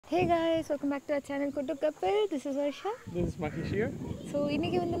Hey guys, welcome back to our channel Kuttu Couple. This is Varsha. This is Mahesh here. So,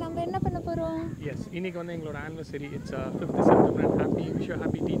 இன்னைக்கு வந்து நம்ம என்ன பண்ண போறோம்? Yes, இன்னைக்கு வந்து எங்களோட anniversary. It's 5th September and wish you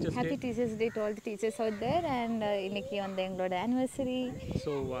happy Teachers Day. Happy Teachers Day to all the teachers out there and இன்னைக்கு வந்து எங்களோட anniversary.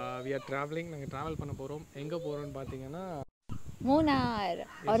 So, we are traveling. நாங்க travel பண்ண போறோம். எங்க போறோம்னு பாத்தீங்கன்னா Munnar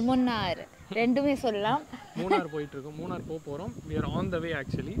or Munnar ரெண்டுமே சொல்லலாம். Munnar போயிட்டு இருக்கோம். Munnar போறோம். We are on the way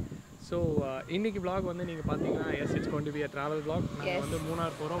actually. So, இன்னைக்கு vlog வந்து நீங்க பாத்தீங்கன்னா yes, it's going to be a travel vlog. நாங்க வந்து Munnar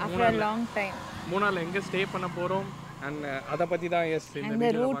போறோம். After a long time. Munnarல எங்க ஸ்டே பண்ண போறோம் and அத பத்தி தான் yes இந்த அந்த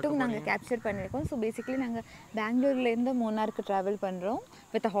ரூட்டும் நாங்க கேப்சர் பண்ணிருக்கோம். So basically நாங்க பெங்களூர்ல இருந்து மூணாருக்கு டிராவல் பண்றோம்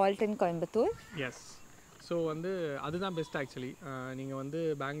with a halt in Coimbatore. Yes. So வந்து அதுதான் பெஸ்ட் ஆக்சுவலி நீங்கள் வந்து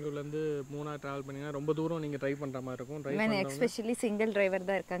பெங்களூர்லேருந்து மூணார் ட்ராவல் பண்ணிங்கன்னா ரொம்ப தூரம் நீங்கள் ட்ரைவ் பண்ணுற மாதிரி இருக்கும் ட்ரைவ் எஸ்பெஷலி சிங்கிள் டிரைவர்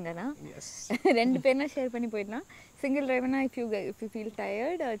தான் இருக்காங்கன்னா ரெண்டு பேர்னா ஷேர் பண்ணி போயிடலாம் single டிரைவர்னா if you feel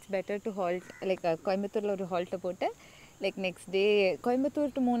tired it's better to halt like கோயம்புத்தூரில் ஒரு ஹால்ட்டை போட்டு like next day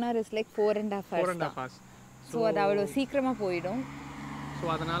Coimbatore to Munnar is like 4.5 hours so அது அவ்வளோ சீக்கிரமாக போயிடும் ஸோ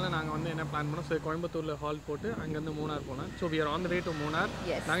அதனால் நாங்கள் வந்து என்ன பிளான் பண்ணோம் ஸோ கோயம்புத்தூரில் ஹால் போட்டு அங்கேருந்து மூணார் போனோம் so we are on the way to Munnar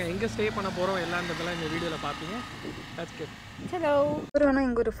நாங்கள் எங்கே ஸ்டே பண்ண போகிறோம் எல்லான்றதெல்லாம் இந்த வீடியோவில் பார்ப்பீங்க தட்ஸ் குட் ஹலோ அப்புறம்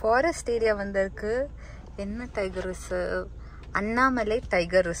இங்கே ஒரு ஃபாரஸ்ட் ஏரியா வந்திருக்கு என்ன tiger reserve Annamalai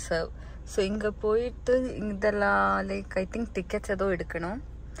tiger reserve so இங்கே போயிட்டு இதெல்லாம் லைக் ஐ திங்க் டிக்கெட்ஸ் ஏதோ எடுக்கணும்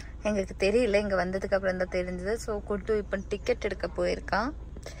எங்களுக்கு தெரியல இங்கே வந்ததுக்கு அப்புறம் தான் தெரிஞ்சது ஸோ கொண்டு இப்போ டிக்கெட் எடுக்க போயிருக்கான்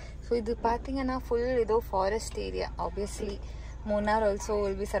ஸோ இது பார்த்தீங்கன்னா ஃபுல் ஏதோ forest area obviously Munnar also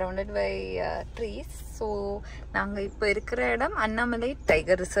will be surrounded by trees. So, நாங்கள் இப்போ இருக்கிற இடம் அண்ணாமலை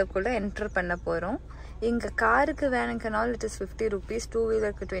டைகர் ரிசர்வ்குள்ளே என்டர் பண்ண போகிறோம் இங்கே காருக்கு வேணுங்கனால் it is 50 rupees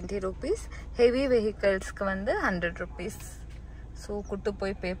 2-wheelerக்கு 20 rupees heavy வெஹிக்கல்ஸ்க்கு வந்து 100 rupees ஸோ குட்டு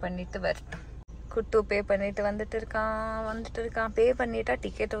போய் பே பண்ணிட்டு வரட்டும் குட்டு பே பண்ணிட்டு வந்துட்டு இருக்கான் பே பண்ணிட்டா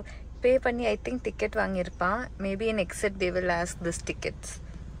டிக்கெட் பே பண்ணி I think ticket வாங்கியிருப்பான் maybe in exit they will ask this tickets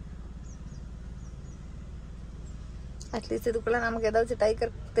at least இதுக்குள்ள நமக்கு ஏதாச்சும் டைகர்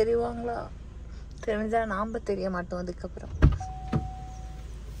தெரியுவாங்களா தெரிஞ்சா நாம தெரிய மாட்டோம் அதுக்கப்புறம்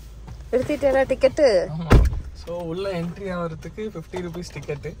எடுத்துட்டா டிக்கெட்டு ஸோ உள்ள என்ட்ரி ஆகிறதுக்கு 50 rupees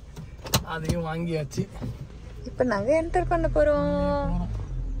டிக்கெட்டு அதையும் வாங்கியாச்சு இப்போ நாங்கள் என்டர் பண்ண போகிறோம்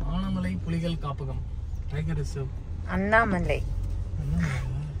ஆனமலை புலிகள் காப்பகம் டைகர் ரிசர்வ் அண்ணாமலை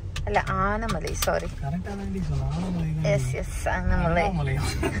அல்ல ஆனமலை சாரி கரெக்டாக தான் சொல்ல ஆனமலை எஸ் ஆனமலை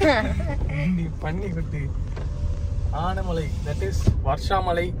பண்ணி குட்டி ஆனமலை தட் இஸ்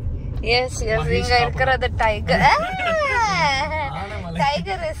வர்ஷாமலை எஸ் இங்க இருக்கிறது டைகர்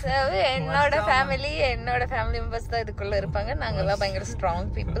டைகர் ரிசர்வ் என்னோட ஃபேமிலி மெம்பர்ஸ் தான் இதுக்குள்ள இருப்பாங்க நாங்கெல்லாம் பயங்கர ஸ்ட்ராங்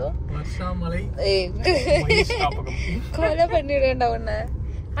பீப்புள் வர்ஷாமலை கொலை பண்ணிடுறேன்டா உன்னை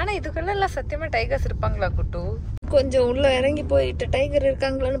ஆனா இதுக்குள்ள எல்லாம் சத்தியமா டைகர்ஸ் இருப்பாங்களா குட்டு கொஞ்சம் உள்ள இறங்கி போயிட்டு டைகர்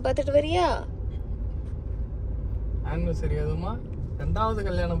இருக்காங்களான்னு பார்த்துட்டு வரியா ஆனிவர்சரி அதுமா ரெண்டாவது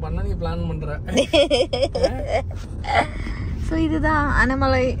கல்யாணம் பண்ண நீ பிளான் பண்ற சோ இதுதான்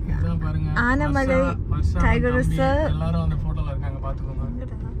ஆனமலை டைகர் ரிசர்வ் எல்லாரும் அந்த போட்டோல இருக்காங்க பாத்துக்கோங்க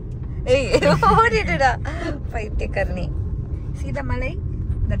ஏய் ஓடிடுடா பைத்தியக்காரனி see the malai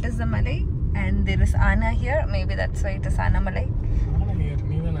that is the malai and there is Anna here maybe that's why it is Anamalai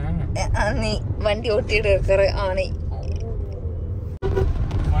நீ வண்டி ஓட்டிட்டு இருக்கிற ஆனை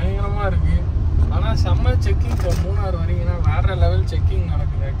பயங்கரமா இருக்கு ஆனா செம்ம செக்கிங் மூணார் வரீங்கன்னா வேற லெவல் செக்கிங்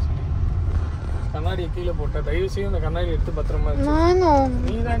நடக்குது ஆக்சுவலி கண்ணாடியை கீழே போட்ட தயவு செய்து அந்த கண்ணாடி எடுத்து பத்திரமா நானும்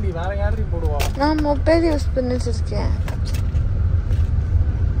நீ தாண்டி வேற யாரு போடுவா நான் மொபைல் யூஸ் பண்ணிட்டு இருக்கேன்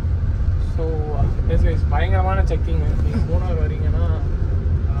ஸோ பயங்கரமான செக்கிங் நீங்கள் மூணார் வரீங்கன்னா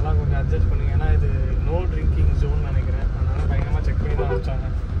அதெல்லாம் கொஞ்சம் அட்ஜஸ்ட் பண்ணுங்க ஏன்னா இது நோ ட்ரிங்கிங் ஜோன் நினைக்கிறேன் அதனால பயங்கரமாக செக் பண்ணி தான் வச்சாங்க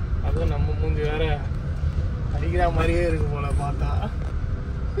அதுவும் நம்ம மூஞ்சி வேற அடிக்கிற மாதிரியே இருக்கு போல பார்த்தா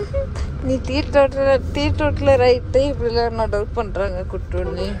நீ டீ ரைட்டு இப்படிலாம் நான் டவுட் பண்ணுறாங்க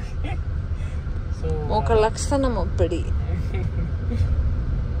குட்டுன்னு ஸோ ఒక లక్షణం அப்படி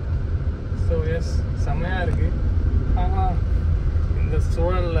ஸோ எஸ் செம்மையாக இருக்கு ஆனால் இந்த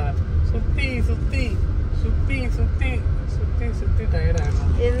சூழலில் சுற்றி சுற்றி சுற்றி சுற்றி சுற்றி சுற்றி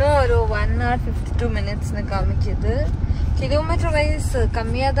டயர்டாகிடும் இன்னும் ஒரு 1 hour 52 minutesனு காமிக்குது கிலோமீட்டர் வைஸ்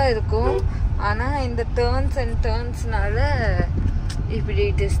கம்மியாக தான் இருக்கும் ஆனால் இந்த டர்ன்ஸ்னால இப்படி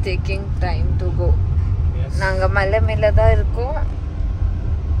it is taking time to go நாங்கள் மலை மேலே தான் இருக்கோம்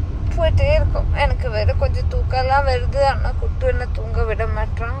போயிட்டே இருக்கோம் எனக்கு வேறு கொஞ்சம் தூக்கம்லாம் வருது ஆனால் குட்டு என்ன தூங்க விட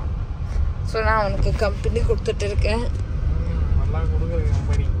மாட்டான் ஸோ நான் அவனுக்கு கம்பெனி கொடுத்துட்டு இருக்கேன்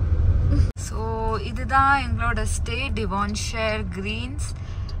ஸோ இதுதான் எங்களோட stay டிவான்ஷயர் Green's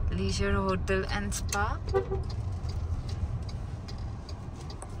leisure hotel and spa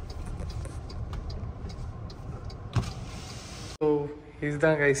so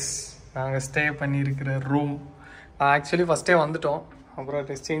இதுதான் கைஸ் நாங்கள் ஸ்டே பண்ணியிருக்கிற ரூம் ஆக்சுவலி ஃபஸ்ட்டே வந்துட்டோம் அப்புறம்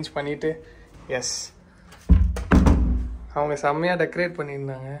ட்ரெஸ் சேஞ்ச் பண்ணிவிட்டு எஸ் அவங்க செம்மையாக டெக்கரேட்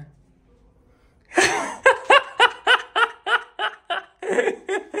பண்ணியிருந்தாங்க.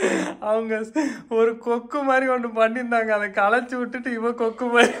 அவங்க ஒரு கொக்கு மாதிரி ஒன்று பண்ணியிருந்தாங்க. அதை களைச்சி விட்டுட்டு இவன் கொக்கு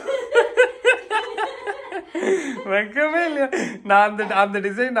மாதிரி வைக்கவே இல்லையா. நான் அந்த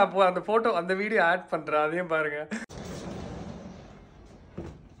டிசைன் நான் அந்த ஃபோட்டோ அந்த வீடியோ ஆட் பண்ணுறேன், அதையும் பாருங்க.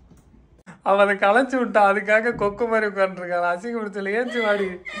 அவன் அதை களைச்சி விட்டான், அதுக்காக கொக்கு மாதிரி உட்காந்துருக்கான். அசிங்க முடிச்சல ஏஞ்சி வாடி.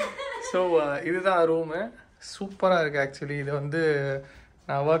 ஸோ இதுதான் ரூமு. சூப்பராக இருக்குது ஆக்சுவலி. இது வந்து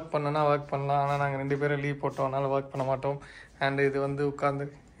நான் ஒர்க் பண்ணேன்னா ஒர்க் பண்ணலாம், ஆனால் நாங்கள் 2 பேரும் லீவ் போட்டோம், அதனால் ஒர்க் பண்ண மாட்டோம். அண்ட் இது வந்து உட்காந்து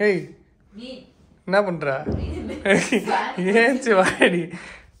ஏய் என்ன பண்ணுற ஏஞ்சி வாடி.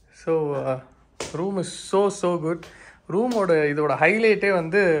 So room is so good. ரூமோட இதோட ஹைலைட்டே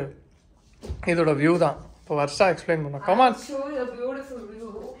வந்து இதோட வியூ தான். இப்போ வர்ஷா எக்ஸ்பிளைன் பண்ணோம். கமான்.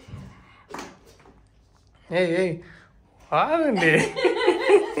 ஏய் ஆரண்டி.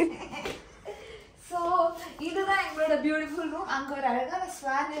 ஸோ இதுதான் எங்களோட பியூட்டிஃபுல் ரூம். அங்கே ஒரு அழகான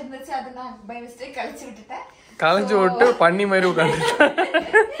ஸ்வான் இருந்துச்சு, அதை நான் பை மிஸ்டேக் கழிச்சு விட்டுட்டேன். களைச்சு விட்டு பண்ணி மாதிரி உட்காந்து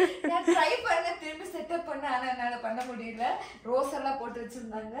நான் ட்ரை பண்ண திரும்பி செட்டப் பண்ண, ஆனால் என்னால் பண்ண முடியல. ரோஸ் எல்லாம் போட்டு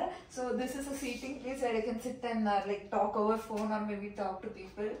வச்சிருந்தாங்க. So this is a seating place where I can sit and like talk over phone or maybe talk to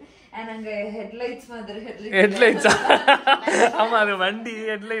people. And அங்கே ஹெட்லைட்ஸ் மாதிரி ஹெட்லைட்ஸா? ஆமா, அது வண்டி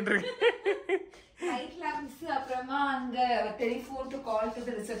ஹெட்லைட் இருக்கு. லைட் லாம்ப்ஸ், அப்புறமா அங்க telephone to call to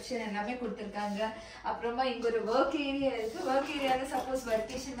the reception எல்லாமே கொடுத்துருக்காங்க. அப்புறமா இங்க ஒரு ஒர்க் ஏரியா இருக்கு. ஒர்க் ஏரியால சப்போஸ்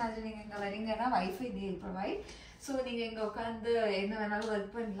வெக்கேஷன் மாதிரி நீங்க இங்க வரீங்கன்னா வைஃபை they provide. ஸோ நீங்க இங்க உட்காந்து என்ன வேணாலும்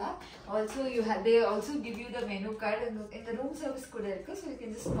ஒர்க் பண்ணலாம். Also they also give you the menu card. இந்த ரூம் சர்வீஸ் கூட இருக்கு. So you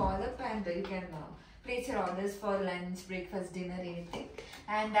can just call up and you can place your orders for lunch, breakfast, dinner, anything.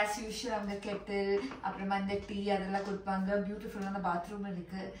 And as usual அங்க Kettle, அப்புறமா இந்த tea அதெல்லாம் கொடுப்பாங்க. பியூட்டிஃபுல்லான bathroom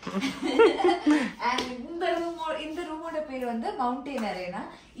இருக்கு. அண்ட் இந்த ரூமோட பேர் வந்து மவுண்டைன் அரேனா.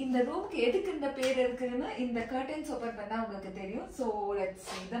 இந்த ரூம்க்கு எதுக்கு இந்த பேர் இருக்குன்னு இந்த கர்டன்ஸ் ஓபன் பண்ணா உங்களுக்கு தெரியும். So let's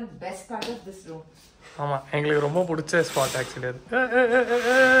see the best part of this room. ஆமா, எங்களுக்கு ரொம்ப பிடிச்ச ஸ்பாட் ஆக்சுவலி அது.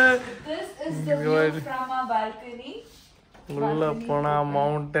 This is the view from our balcony. உள்ள போனா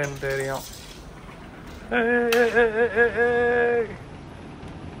மவுண்டன் தெரியும்.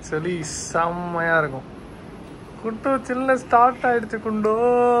 சரி, செம்மையா இருக்கும். குண்டு சில்ல ஸ்டார்ட் ஆயிடுச்சு குண்டோ.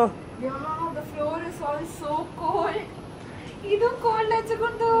 The floor is all so cold. இது கோல்ட் ஆச்சு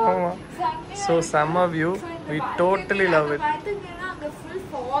குண்டு. So செம்ம view. We totally love it. பாத்தீங்கன்னா அங்க ஃபுல்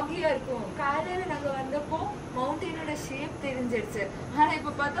ஃபாகியா இருக்கும். காலையில நாங்க வந்தப்போ மவுண்டனோட ஷேப் தெரிஞ்சிருச்சு. ஆனா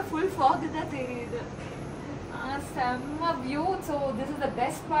இப்ப பார்த்தா ஃபுல் ஃபாக் தான் தெரியுது. செம்ம view. So this is the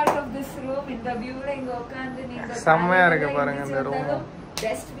best part of this room. இந்த வியூல இங்க உட்கார்ந்து நீங்க செம்மையா இருக்கு பாருங்க இந்த ரூம்.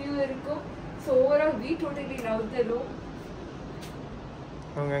 பெஸ்ட் வியூ இருக்கும். So overall we totally love the room.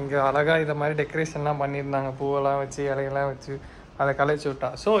 அவங்க இங்க அழகா இந்த மாதிரி டெக்கரேஷன்லாம் பண்ணியிருந்தாங்க, பூவெல்லாம் வச்சு இலையெல்லாம் வச்சு அதை கலைச்சு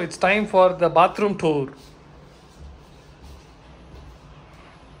விட்டா. So it's time for the bathroom tour.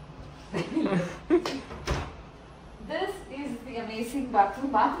 This is the amazing bathroom.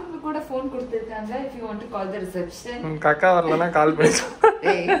 Bathroom கூட phone கொடுத்திருக்காங்க if you want to call the reception. கக்கா வரலனா கால்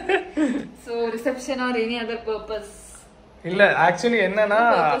பண்ணி. So reception or any other purpose? இல்ல ஆக்சுவலி என்னன்னா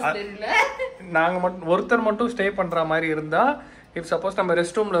நாங்க மட்டும் ஒருத்தர் மட்டும் ஸ்டே பண்ற மாதிரி இருந்தா, if suppose நம்ம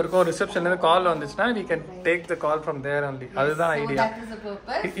ரெஸ்ட் ரூம்ல இருக்கோம், ரிசப்ஷன்ல இருந்து கால் வந்துச்சுன்னா we can take the call from there only. அதுதான் ஐடியா.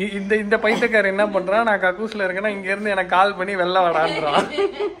 இந்த பைத்தியக்காரர் என்ன பண்றான், நான் கக்கூஸ்ல இருக்கேன்னா இங்க இருந்து எனக்கு கால் பண்ணி வெளில வரான்றான்.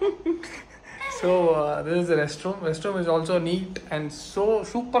 So this is the restroom. Restroom is also neat and so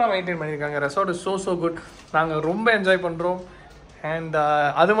சூப்பரா மெயின்டைன் பண்ணிருக்காங்க. Resort is so good. நாங்க ரொம்ப என்ஜாய் பண்றோம். அண்ட்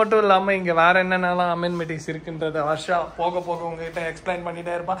அது மட்டும் இல்லாமல் இங்கே வேற என்னென்னலாம் அமெனிட்டிஸ் இருக்குன்றத வர்ஷா போக போக உங்ககிட்ட எக்ஸ்பிளைன்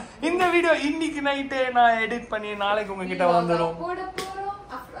பண்ணிட்டே இருப்பான். இந்த வீடியோ இன்னைக்கு நைட்டே நான் எடிட் பண்ணி நாளைக்கு உங்ககிட்ட வந்துடும்.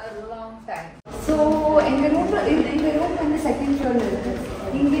 ஸோ எங்க ரூம் வந்து செகண்ட் ஃப்ளோர்ல இருக்கு.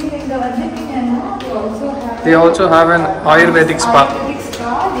 இங்க வந்துட்டீங்கன்னா they also have an ayurvedic spa.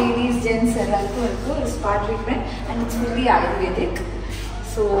 Ladies, gents எல்லாருக்கும் இருக்கு ஒரு spa treatment and it's fully ayurvedic.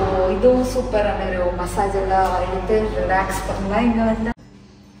 So இதுவும் சூப்பரான ஒரு மசாஜ் எல்லாம் எடுத்து ரிலாக்ஸ் பண்ணலாம். இங்கே வந்து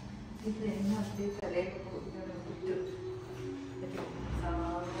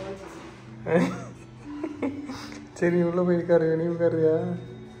சரி உள்ள போய் இருக்காரு, நீ உட்காருயா.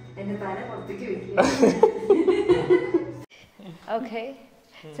 ஓகே,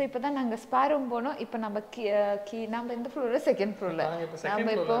 ஸோ இப்போ தான் நாங்கள் ஸ்பா ரூம் போனோம். இப்போ நம்ம நம்ம இந்த ஃப்ளோரில் செகண்ட் ஃப்ளோரில்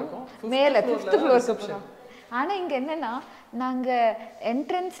நம்ம இப்போ மேலே 5th ஃப்ளோருக்கு போகிறோம். ஆனால் இங்கே என்னென்னா நாங்கள்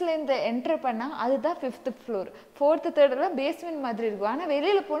என்ட்ரன்ஸ்லேருந்து என்ட்ரு பண்ணால் அதுதான் 5th floor. 4th 3rd basement மாதிரி இருக்கும். ஆனால்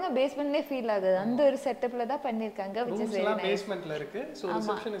வெளியில் போனால் பேஸ்மெண்ட்லேயே ஃபீல் ஆகுது. அந்த ஒரு செட்டப்பில் தான் பண்ணியிருக்காங்க. which is very nice. பேஸ்மெண்ட்ல இருக்கு. so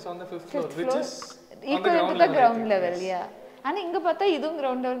reception is on the 5th floor which is equal to the ground level. yeah. ஆனால் இங்கே பார்த்தா இதுவும்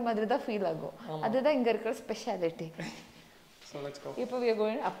கிரவுண்ட் லெவல் மாதிரி தான் ஃபீல் ஆகும். அதுதான் இங்கே இருக்கிற ஸ்பெஷாலிட்டி. So let's go. இப்போ we are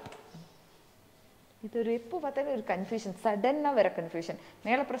going up. இது ஒரு எப்போ பார்த்தாலும் ஒரு கன்ஃபியூஷன், சடனாக வேற கன்ஃபியூஷன்.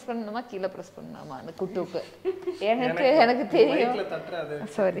 மேலே ப்ரெஸ் பண்ணணுமா கீழே ப்ரெஸ் பண்ணணுமா அந்த குட்டுக்கு? எனக்கு தெரியும்,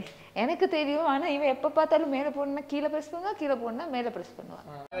 சாரி எனக்கு தெரியும். ஆனால் இவன் எப்போ பார்த்தாலும் மேலே போடணும்னா கீழே ப்ரெஸ் பண்ணுவா, கீழே போடணும்னா மேலே ப்ரெஸ் பண்ணுவான்.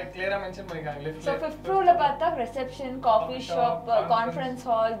 ஸோ 5th ஃப்ளோரில் பார்த்தா reception, coffee shop, conference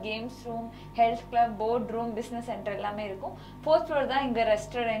hall, games room, health club, board room, business centre எல்லாமே இருக்கும். 4th ஃப்ளோர் தான் இங்கே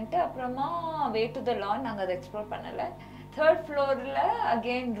ரெஸ்டாரண்ட்டு. அப்புறமா வே டு த லான், நாங்கள் அதை எக்ஸ்ப்ளோர் பண்ணலை. 3rd ஃப்ளோரில்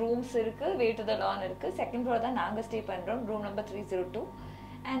அகெயின் ரூம்ஸ் இருக்குது, வே டு த லான் இருக்குது. 2nd ஃப்ளோர் தான் நாங்கள் ஸ்டே பண்ணுறோம், room number 302.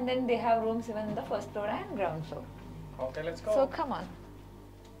 And then they have rooms even in the 1st floor and ground floor. Okay, let's go. So come on.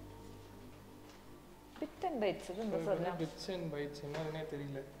 Bits and bytes இந்த சொல்லலாம். Bits and bytes என்னன்னே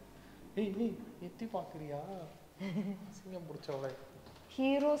தெரியல. ஏய் எட்டி பாக்குறியா? சிங்கம் புடிச்சவளே.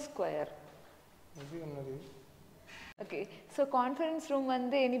 Hero Square. இது என்னது? Okay, so conference room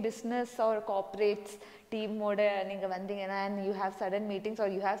வந்து any business or corporates team ஓட நீங்க வந்தீங்கன்னா and you have sudden meetings or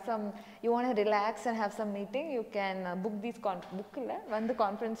you have some, you want to relax and have some meeting, you can book these book இல்ல வந்து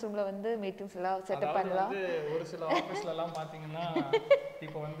conference roomல வந்து meetings எல்லாம் setup பண்ணலாம். ஒரு சில ஆபீஸ்ல எல்லாம் பாத்தீங்கன்னா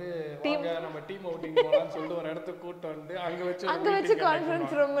இப்போ வந்து வாங்க நம்ம டீம் அவுட்டிங் போலாம்னு சொல்லிட்டு ஒரு இடத்துக்கு கூட்டி வந்து அங்க வச்சு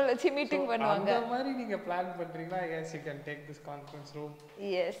கான்ஃபரன்ஸ் ரூம்ல வச்சு மீட்டிங் பண்ணுவாங்க. அந்த மாதிரி நீங்க பிளான் பண்றீங்களா? yes you can take this conference room.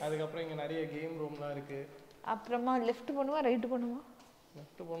 yes. அதுக்கு அப்புறம் இங்க நிறைய கேம் ரூம்லாம் இருக்கு. அப்புறமா லெஃப்ட் போணுமா ரைட் போணுமா?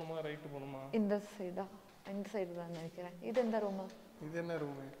 லெஃப்ட் போணுமா ரைட் போணுமா? இந்த சைடா? இந்த சைடு தான் நினைக்கிறேன். இது எந்த ரூம்? இது என்ன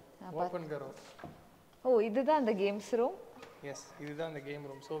ரூம்? ஓபன் கரோ. ஓ இதுதான் அந்த கேம்ஸ் ரூம். எஸ் இதுதான் அந்த game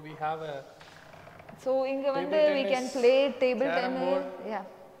room. so we have a, so இங்க வந்து we can play table tennis, yeah,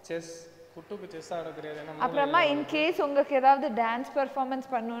 chess. குட்டுக்கு chess ஆட தெரியாது என்ன. அப்புறமா in case உங்களுக்கு ஏதாவது டான்ஸ்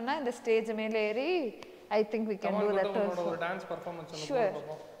பெர்ஃபார்மன்ஸ் பண்ணனும்னா இந்த ஸ்டேஜ் மேல ஏறி I think we can do that also. ஒரு டான்ஸ் பெர்ஃபார்மன்ஸ் ஒன்னு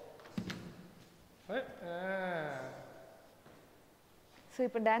போடுவோம். சோ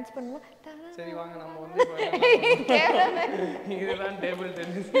இப்போ டான்ஸ் பண்ணுமா? சரி வாங்க நம்ம வந்து இதெல்லாம் டேபிள்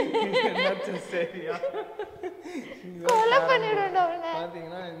டென்னிஸ் என்ன சரியா கோல பண்ணிடுடா அவனே.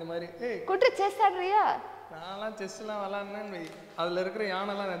 பாத்தீங்கன்னா இந்த மாதிரி ஏய் குட்டு செஸ் ஆடுறியா? நான்லாம் செஸ்லாம் விளையாடுனேன். அதுல இருக்கிற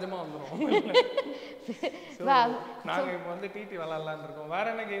யானைலாம் நிஜமா வந்துரும். நாங்க இப்போ வந்து டிடி விளையாடலாம்னு இருக்கோம். வேற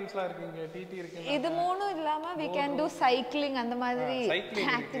என்ன கேம்ஸ்லாம் இருக்கு இங்க? டிடி இருக்கு. இது மூணும் இல்லாம we can do cycling அந்த மாதிரி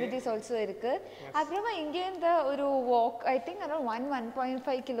activities also இருக்கு. அப்புறமா இங்க இந்த ஒரு walk, I think around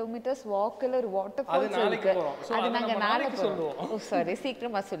 1.5 kilometers walkல ஒரு water falls இருக்கு. அது நாங்க நாளைக்கு சொல்லுவோம். ஓ சாரி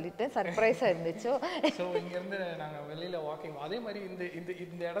சீக்கிரமா சொல்லிட்டேன், சர்ப்ரைஸா இருந்துச்சு. சோ இங்க இருந்து நாங்க வெளியில வாக்கிங். அதே மாதிரி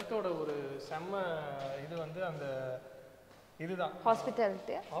இந்த இடத்தோட ஒரு செம்ம இது வந்து அந்த இதுதான்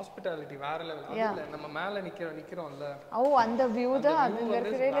ஹாஸ்பிட்டாலிட்டி வேற லெவல். அதுல நம்ம மேல நிக்கிறோம்ல, ஓ அந்த வியூ தான் அதுல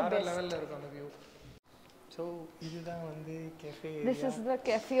இருக்கிற வேற லெவல்ல இருக்கும் அந்த வியூ. சோ இதுதான் வந்து cafe area. This is the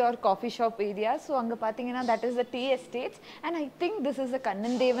cafe or coffee shop area. So அங்க பாத்தீங்கன்னா that is the tea estates and I think this is the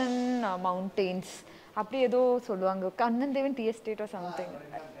Kannandevan mountains. அப்படி ஏதோ சொல்லுவாங்க, Kannandevan tea estate or something.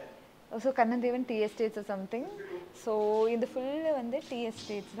 So Kannandevan tea estates or something. So இந்த full வந்து tea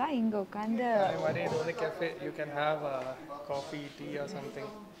estates தான். இங்க உட்கார்ந்து அதே மாதிரி இது வந்து cafe, you can have coffee, tea or something.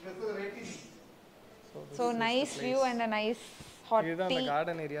 So nice view and a nice hot tea. இதுதான் அந்த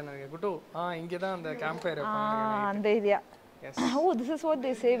garden area னு குட்டு. இங்க தான் அந்த camp fire அந்த area. Yes. Oh, this is what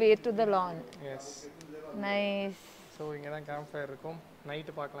they say, way to the lawn. Yes. Nice. So இங்க தான் camp fire இருக்கும்.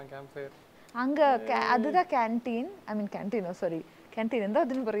 நைட் பார்க்கலாம் camp fire. அங்க அதுதான் canteen. I mean canteen, oh sorry. Canteen എന്താ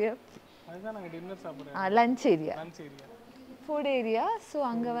അതിന് പറയാ? அதுதான் நாங்க டின்னர் சாப்பிடுறோம். Lunch area. Lunch area. Food area. So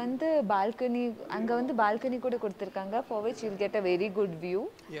அங்கே வந்து பால்கனி கூட கொடுத்துருக்காங்க for which you'll get a very good view.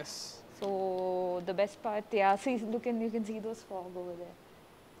 Yes. So the best part, yeah, see, you can see those fog over there.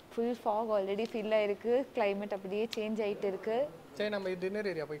 Full fog already fill ஆயிருக்கு. climate அப்படியே change ஆயிட்டு இருக்கு. சரி நம்ம டின்னர்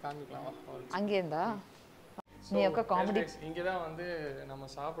ஏரியா போய் காமிக்கலாம் வா. அங்கே இருந்தா நீ ஒக்க காமெடி. இங்க தான் வந்து நம்ம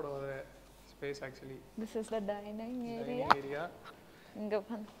சாப்பிட வர space actually. This is the dining area. இங்க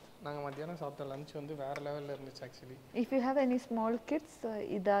வந்து நாங்க மத்தியானம் சாப்பிட்ட லஞ்ச் வந்து வேற லெவல்ல இருந்துச்சு actually. If you have any small kids,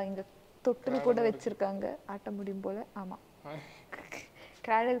 இதா இங்க தொட்டில் கூட வச்சிருக்காங்க ஆட்ட முடியும் போல. ஆமா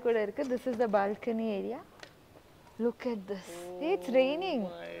கிராடல் கூட இருக்கு. This is the balcony area. Look at this. It's raining.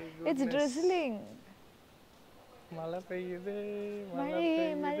 It's drizzling. மழை பெய்யுது.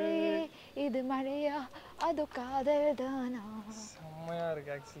 மழை இது மழையா அது காதல் தானா? செம்மையா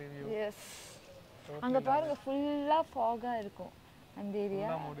இருக்கு actually view. Yes. அங்க பாருங்க ஃபுல்லா ஃபாகா இருக்கும் அந்த ஏரியா.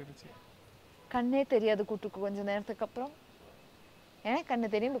 மூடிடுச்சு. கண்ணே தெரியாது கூட்டுக்கு கொஞ்ச நேரத்துக்கு அப்புறம். எனக்கு கண்ணு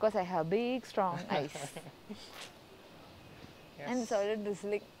தெரியும் because I have big strong eyes. And solid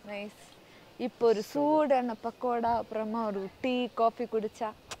drizzling. Nice. இப்போ ஒரு சூடான பக்கோடா அப்புறமா ஒரு டீ காஃபி குடிச்சா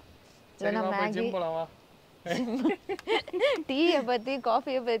இல்லைன்னா மேகி. டீயை பத்தி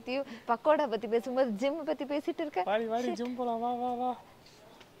காஃபியை பத்தி பக்கோடா பத்தி பேசும்போது ஜிம் பத்தி பேசிட்டு இருக்க. வாடி ஜிம் போலாம் வா வா வா.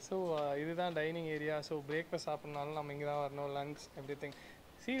 ஸோ இதுதான் டைனிங் ஏரியா. ஸோ பிரேக்ஃபாஸ்ட் சாப்பிட்னாலும் நம்ம இங்கே தான் வரணும். Lunch everything.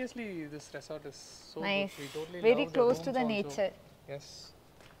 Seriously, this resort is so nice. good. We totally very love close the to the rooms nature. also. Yes.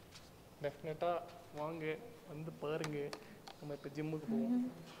 Definitely வாங்க வந்து பாருங்க. நம்ம இப்போ ஜிம்முக்கு போவோம்.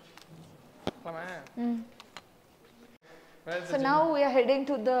 So now we are heading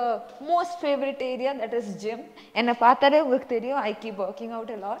to the most favorite area, that is gym. என்ன பார்த்தாலே உங்களுக்கு தெரியும், I keep working out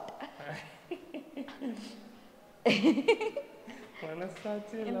a lot.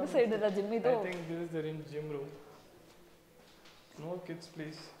 இந்த சைடு தான் ஜிம். இது I think this is the gym room. No kids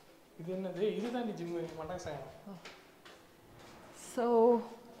please. இது என்னது? இதுதான் தி ஜிம் மட்டாசா. So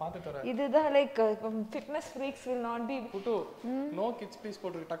பாத்துட்டற. இதுதான் like fitness freaks will not be puttu. No kids please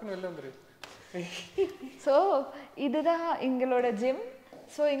போட்டு டக்குனு வெளிய வந்துரு. So இதுதான் எங்களோட gym.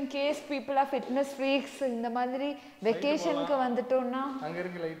 So in case people are fitness freaks இந்த மாதிரி வெக்கேஷனுக்கு வந்துட்டோம்னா அங்க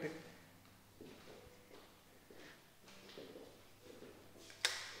இருக்கு light.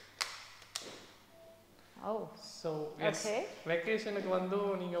 Oh. So yes. Okay. வெக்கேஷனுக்கு வந்து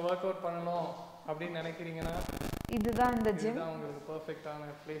நீங்க வொர்க் அவுட் பண்ணனும் அப்படி நினைக்கிறீங்கனா இதுதான் இந்த ஜிம். இதுதான் உங்களுக்கு பெர்ஃபெக்ட்டான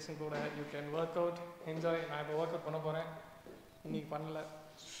பிளேஸ் கூட. You can work out, enjoy. நான் இப்ப வொர்க் அவுட் பண்ண போறேன். இன்னைக்கு பண்ணல.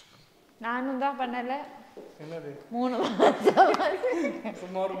 நானும் தான் பண்ணல. என்னது? 3 மாசம்.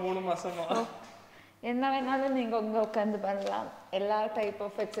 சுமார் 3 மாசமா. என்ன வேணாலும் நீங்க உங்க உட்கார்ந்து பண்ணலாம். எல்லா type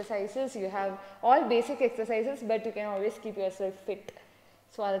of எக்சர்சைசஸ் you have all basic exercises but you can always keep yourself fit.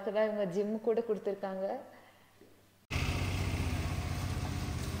 So அதுக்கு தான் இவங்க ஜிம் கூட கொடுத்திருக்காங்க.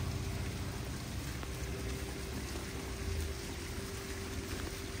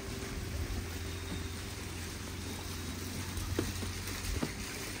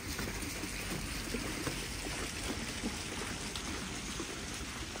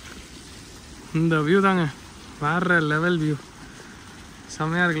 இந்த வியூ தாங்க வேற லெவல் வியூ.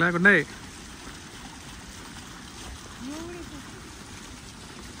 செமையா இருக்குல்ல குண்டே?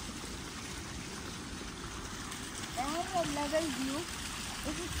 level view.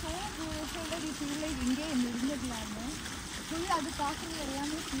 It is so beautiful that you feel like இங்கே இருந்துக்கலாம்னு. ஃபுல் அது பார்க்குறது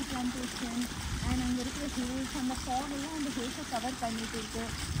எல்லாமே டீ பிளான்டேஷன் அண்ட் அங்கே இருக்கிற ஹில்ஸ், அந்த ஃபாக் எல்லாம் அந்த ஹில்ஸை கவர் பண்ணிட்டு இருக்கு.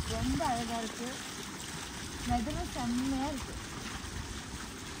 ரொம்ப அழகாக இருக்குது. வெதரும் செம்மையாக இருக்குது.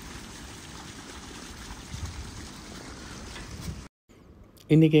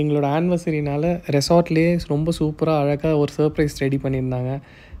 இன்றைக்கி எங்களோட ஆனிவர்சரினால் ரெசார்ட்லேயே ரொம்ப சூப்பராக அழகாக ஒரு சர்ப்ரைஸ் ரெடி பண்ணியிருந்தாங்க.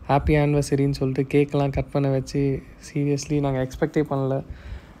 ஹாப்பி ஆனிவர்சரின்னு சொல்லிட்டு கேக்கெலாம் கட் பண்ண வச்சு சீரியஸ்லி நாங்கள் எக்ஸ்பெக்டே பண்ணல.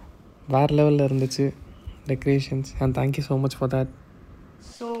 வேறு லெவலில் இருந்துச்சு decorations and thank you so much for that.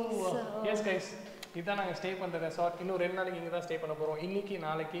 So S guys, இதுதான் நாங்கள் ஸ்டே பண்ணுற ரெசார்ட். இன்னும் 2 நாளைக்கு இங்கே தான் ஸ்டே பண்ண போகிறோம். இன்றைக்கி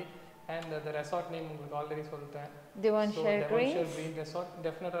நாளைக்கு. அண்ட் the resort name உங்களுக்கு ஆல்ரெடி சொல்லிட்டேன். Devonshire Green Resort.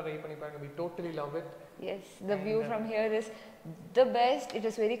 Definitely try பண்ணி பாருங்க. We totally love it. Yes, the view from here is the best. It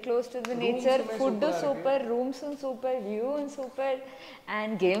is very close to the nature. Food is super, rooms are super, view is super,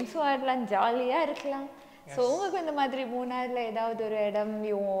 and games ஆடலாம், ஜாலியா இருக்கலாம். So உங்களுக்கு இந்த மாதிரி மூணார்ல ஏதாவது ஒரு இடம்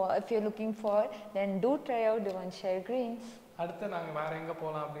if you're looking for, then do try out Devonshire Greens. அடுத்து நாங்க வேற எங்க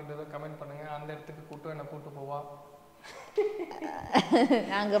போலாம் அப்படின்றத கமெண்ட் பண்ணுங்க. அந்த இடத்துக்கு கூட்டு போவா.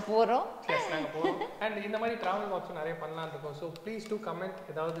 நாங்க போறோம். எஸ் நாங்க போறோம். and இந்த மாதிரி travel vlogs நிறைய பண்ணலாம்னு இருக்கோம். so please do comment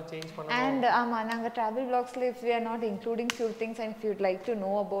ஏதாவது சேஞ்ச் பண்ணனும். and ஆமா நாங்க travel vlogs if we are not including few things and if you'd like to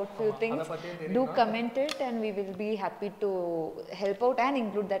know about few things, do comment it and we will be happy to help out and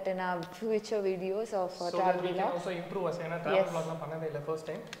include that in our future videos of travel vlogs. So we can also improve us. ஏனா travel vlog எல்லாம் பண்ணதே இல்ல first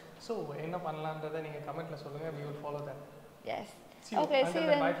time. so என்ன பண்ணலாம்ன்றதை நீங்க கமெண்ட்ல சொல்லுங்க. we will follow that. Yes. Okay, see you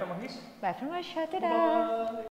then. Bye from Mahesh. Bye from Mahesh.